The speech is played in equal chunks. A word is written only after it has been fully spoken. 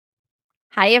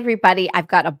Hi, everybody. I've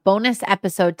got a bonus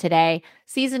episode today.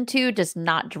 Season 2 does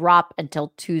not drop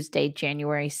until Tuesday,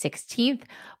 January 16th,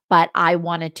 but I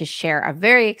wanted to share a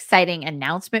very exciting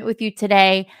announcement with you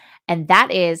today. And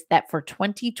that is that for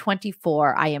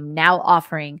 2024, I am now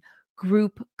offering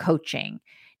group coaching.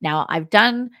 Now, I've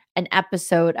done an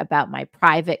episode about my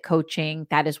private coaching.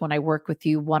 That is when I work with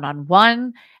you one on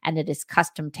one, and it is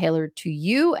custom tailored to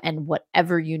you and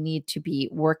whatever you need to be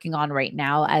working on right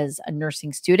now as a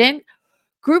nursing student.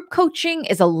 Group coaching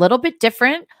is a little bit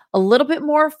different, a little bit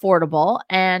more affordable,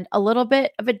 and a little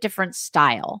bit of a different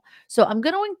style. So, I'm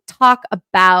going to talk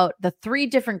about the three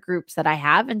different groups that I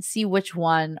have and see which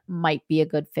one might be a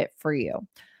good fit for you.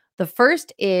 The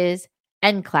first is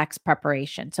NCLEX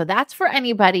preparation. So, that's for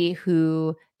anybody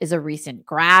who is a recent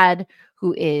grad,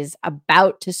 who is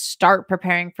about to start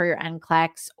preparing for your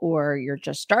NCLEX, or you're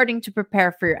just starting to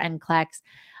prepare for your NCLEX.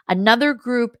 Another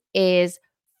group is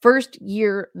first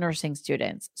year nursing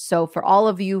students. So, for all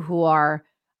of you who are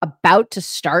about to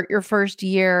start your first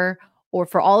year, or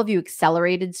for all of you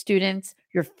accelerated students,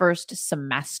 your first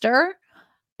semester,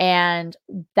 and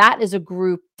that is a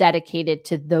group dedicated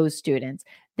to those students.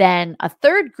 Then a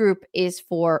third group is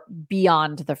for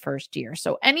beyond the first year.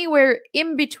 So, anywhere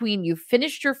in between you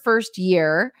finished your first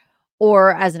year,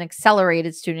 or as an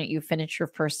accelerated student, you finished your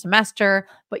first semester,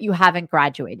 but you haven't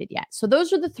graduated yet. So,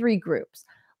 those are the three groups.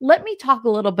 Let me talk a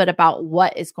little bit about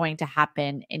what is going to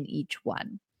happen in each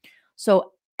one.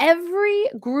 So, every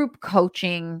group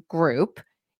coaching group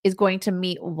is going to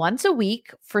meet once a week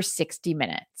for 60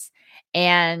 minutes.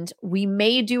 And we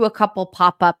may do a couple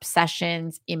pop up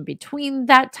sessions in between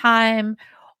that time.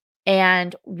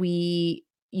 And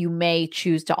you may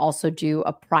choose to also do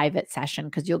a private session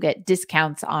because you'll get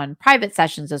discounts on private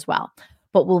sessions as well.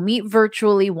 But we'll meet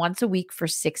virtually once a week for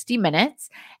 60 minutes,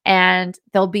 and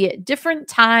they'll be at different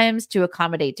times to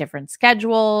accommodate different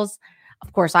schedules.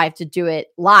 Of course, I have to do it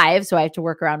live, so I have to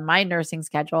work around my nursing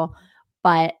schedule,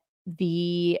 but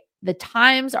the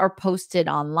times are posted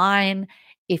online.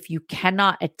 If you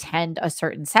cannot attend a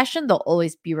certain session, they'll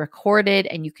always be recorded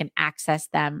and you can access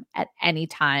them at any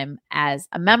time as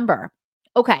a member.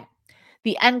 Okay,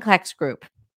 the NCLEX group.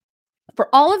 For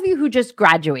all of you who just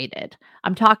graduated,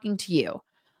 I'm talking to you.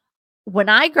 When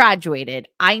I graduated,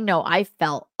 I know I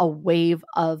felt a wave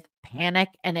of panic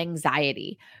and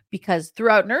anxiety because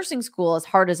throughout nursing school, as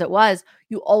hard as it was,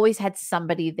 you always had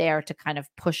somebody there to kind of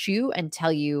push you and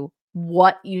tell you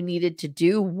what you needed to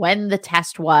do when the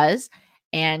test was.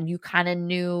 And you kind of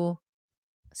knew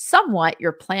somewhat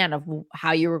your plan of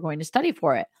how you were going to study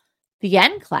for it. The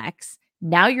NCLEX,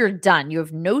 now you're done. You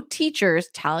have no teachers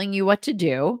telling you what to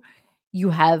do. You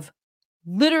have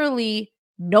literally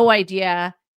no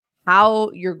idea how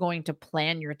you're going to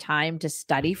plan your time to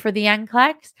study for the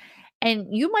NCLEX. And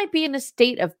you might be in a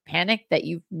state of panic that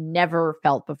you've never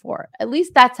felt before. At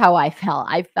least that's how I felt.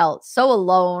 I felt so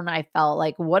alone. I felt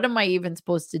like, what am I even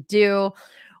supposed to do?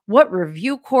 What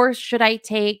review course should I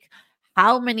take?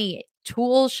 How many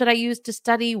tools should I use to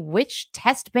study? Which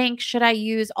test bank should I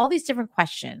use? All these different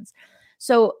questions.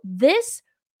 So this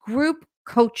group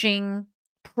coaching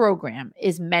program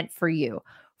is meant for you.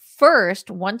 First,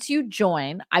 once you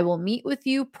join, I will meet with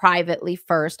you privately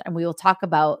first, and we will talk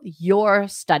about your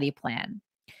study plan.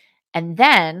 And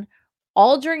then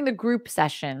all during the group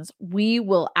sessions, we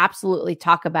will absolutely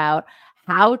talk about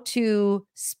how to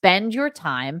spend your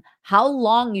time, how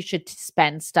long you should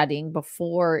spend studying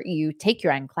before you take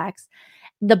your NCLEX.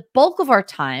 The bulk of our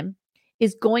time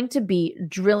is going to be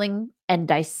drilling and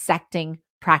dissecting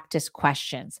practice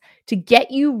questions to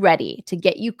get you ready, to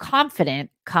get you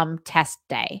confident come test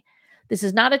day. This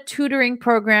is not a tutoring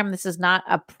program. This is not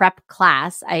a prep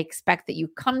class. I expect that you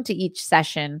come to each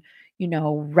session,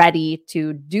 ready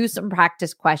to do some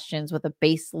practice questions with a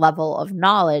base level of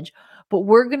knowledge. But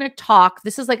we're going to talk.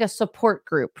 This is like a support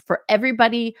group for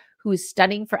everybody who is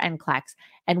studying for NCLEX.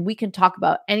 And we can talk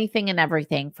about anything and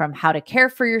everything from how to care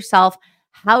for yourself,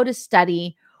 how to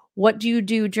study, what do you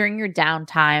do during your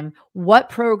downtime, what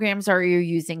programs are you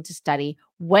using to study,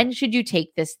 when should you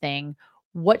take this thing,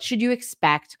 what should you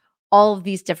expect, all of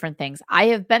these different things. I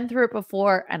have been through it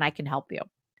before and I can help you.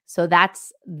 So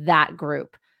that's that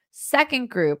group. Second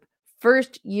group,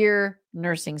 first year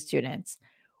nursing students.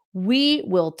 We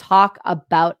will talk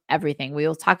about everything. We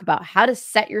will talk about how to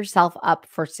set yourself up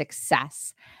for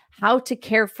success, how to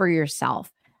care for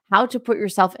yourself, how to put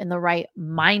yourself in the right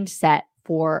mindset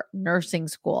for nursing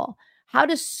school, how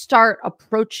to start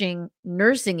approaching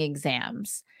nursing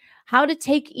exams, how to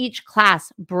take each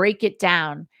class, break it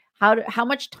down, how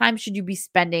much time should you be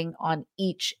spending on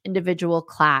each individual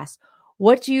class,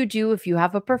 What do you do if you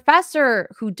have a professor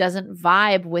who doesn't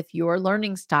vibe with your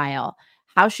learning style?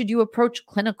 How should you approach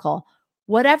clinical?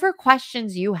 Whatever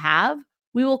questions you have,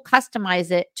 we will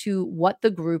customize it to what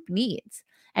the group needs.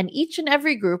 And each and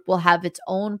every group will have its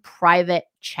own private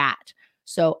chat.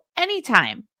 So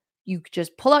anytime you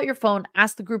just pull out your phone,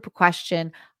 ask the group a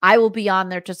question, I will be on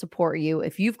there to support you.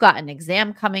 If you've got an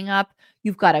exam coming up,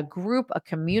 you've got a group, a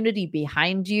community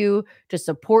behind you to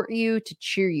support you, to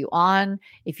cheer you on.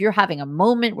 If you're having a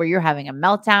moment where you're having a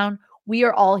meltdown, we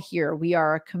are all here. We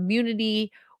are a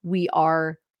community. We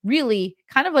are really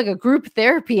kind of like a group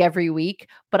therapy every week,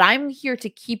 but I'm here to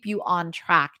keep you on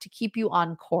track, to keep you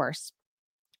on course.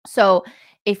 So,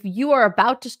 if you are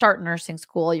about to start nursing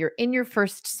school, you're in your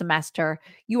first semester,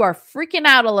 you are freaking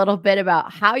out a little bit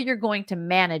about how you're going to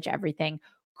manage everything,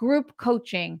 group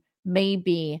coaching may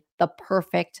be the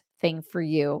perfect thing for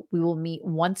you. We will meet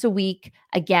once a week,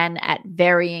 again, at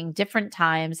varying different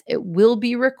times. It will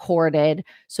be recorded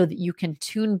so that you can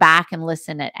tune back and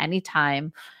listen at any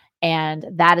time. And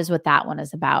that is what that one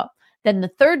is about. Then the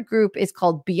third group is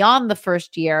called Beyond the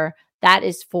First Year. That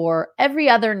is for every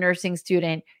other nursing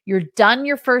student. You're done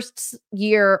your first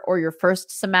year or your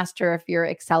first semester if you're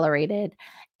accelerated.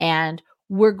 And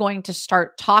we're going to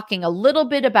start talking a little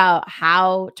bit about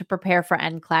how to prepare for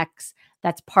NCLEX.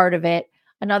 That's part of it.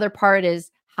 Another part is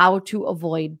how to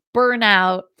avoid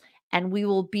burnout. And we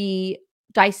will be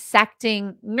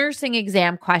dissecting nursing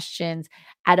exam questions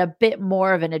at a bit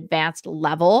more of an advanced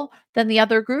level than the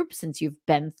other group, since you've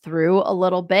been through a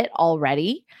little bit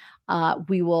already.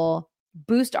 We will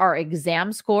boost our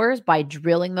exam scores by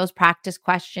drilling those practice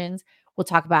questions. We'll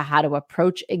talk about how to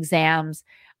approach exams.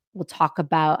 We'll talk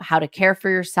about how to care for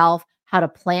yourself, how to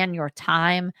plan your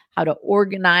time, how to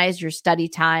organize your study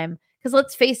time. Because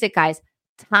let's face it, guys,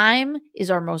 time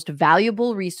is our most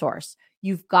valuable resource.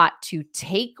 You've got to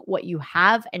take what you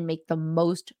have and make the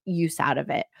most use out of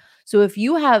it. So if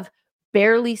you have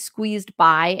barely squeezed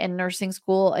by in nursing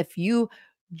school, if you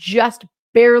just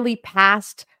barely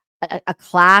passed a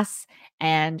class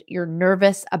and you're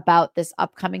nervous about this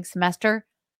upcoming semester,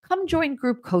 come join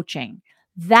group coaching.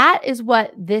 That is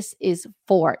what this is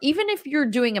for. Even if you're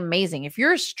doing amazing, if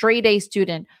you're a straight A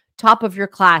student, top of your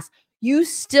class, you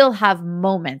still have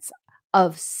moments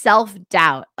of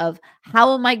self-doubt of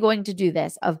how am I going to do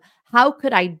this? Of how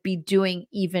could I be doing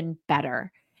even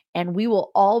better? And we will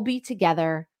all be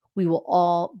together. We will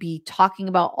all be talking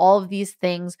about all of these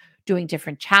things, doing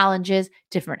different challenges,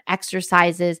 different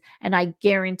exercises. And I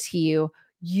guarantee you,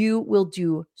 you will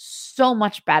do so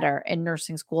much better in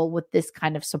nursing school with this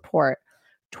kind of support.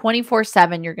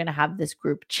 24/7, you're going to have this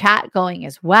group chat going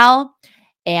as well.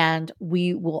 And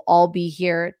we will all be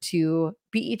here to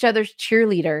be each other's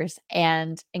cheerleaders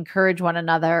and encourage one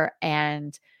another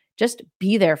and just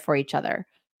be there for each other,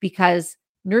 because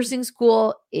nursing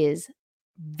school is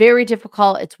very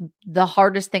difficult. It's the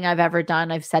hardest thing I've ever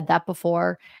done. I've said that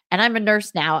before. And I'm a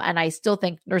nurse now, and I still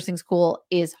think nursing school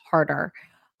is harder.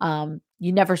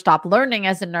 You never stop learning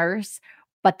as a nurse,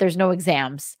 but there's no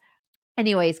exams.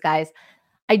 Anyways, guys,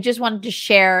 I just wanted to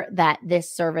share that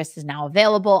this service is now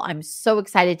available. I'm so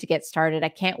excited to get started. I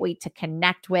can't wait to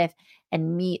connect with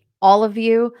and meet all of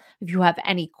you. If you have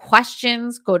any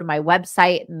questions, go to my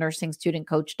website,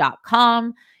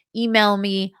 nursingstudentcoach.com. Email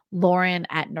me,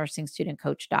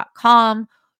 lauren@nursingstudentcoach.com.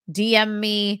 DM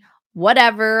me,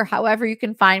 whatever, however you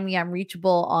can find me. I'm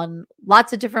reachable on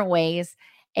lots of different ways.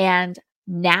 And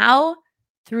now,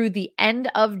 through the end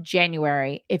of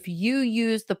January, if you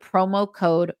use the promo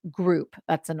code GROUP,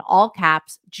 that's in all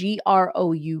caps,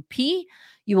 GROUP,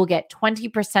 you will get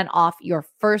 20% off your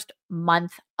first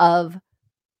month of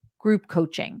group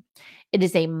coaching. It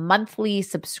is a monthly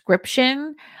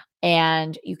subscription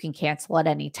and you can cancel at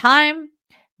any time.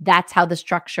 That's how the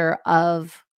structure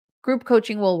of group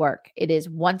coaching will work. It is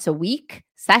once a week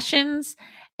sessions,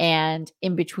 and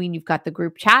in between you've got the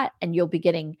group chat, and you'll be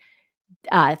getting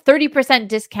 30%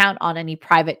 discount on any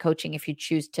private coaching if you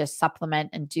choose to supplement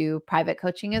and do private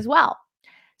coaching as well.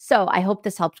 So I hope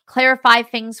this helped clarify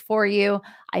things for you.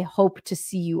 I hope to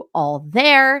see you all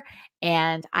there,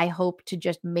 and I hope to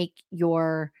just make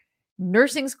your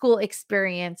nursing school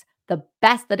experience the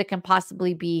best that it can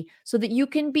possibly be so that you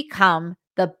can become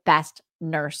the best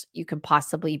nurse you can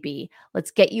possibly be.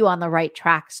 Let's get you on the right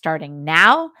track starting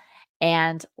now,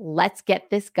 and let's get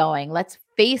this going. Let's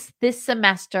face this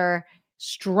semester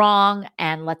strong,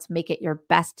 and let's make it your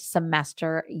best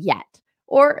semester yet.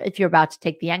 Or if you're about to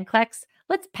take the NCLEX,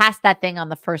 let's pass that thing on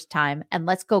the first time and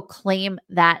let's go claim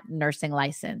that nursing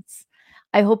license.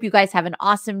 I hope you guys have an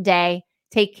awesome day.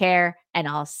 Take care, and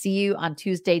I'll see you on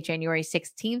Tuesday, January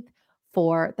 16th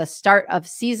for the start of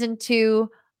season 2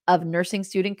 of Nursing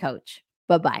Student Coach.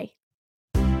 Bye-bye.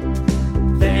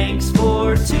 Thanks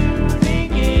for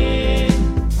tuning in.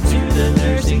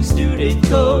 Student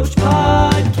Coach Podcast.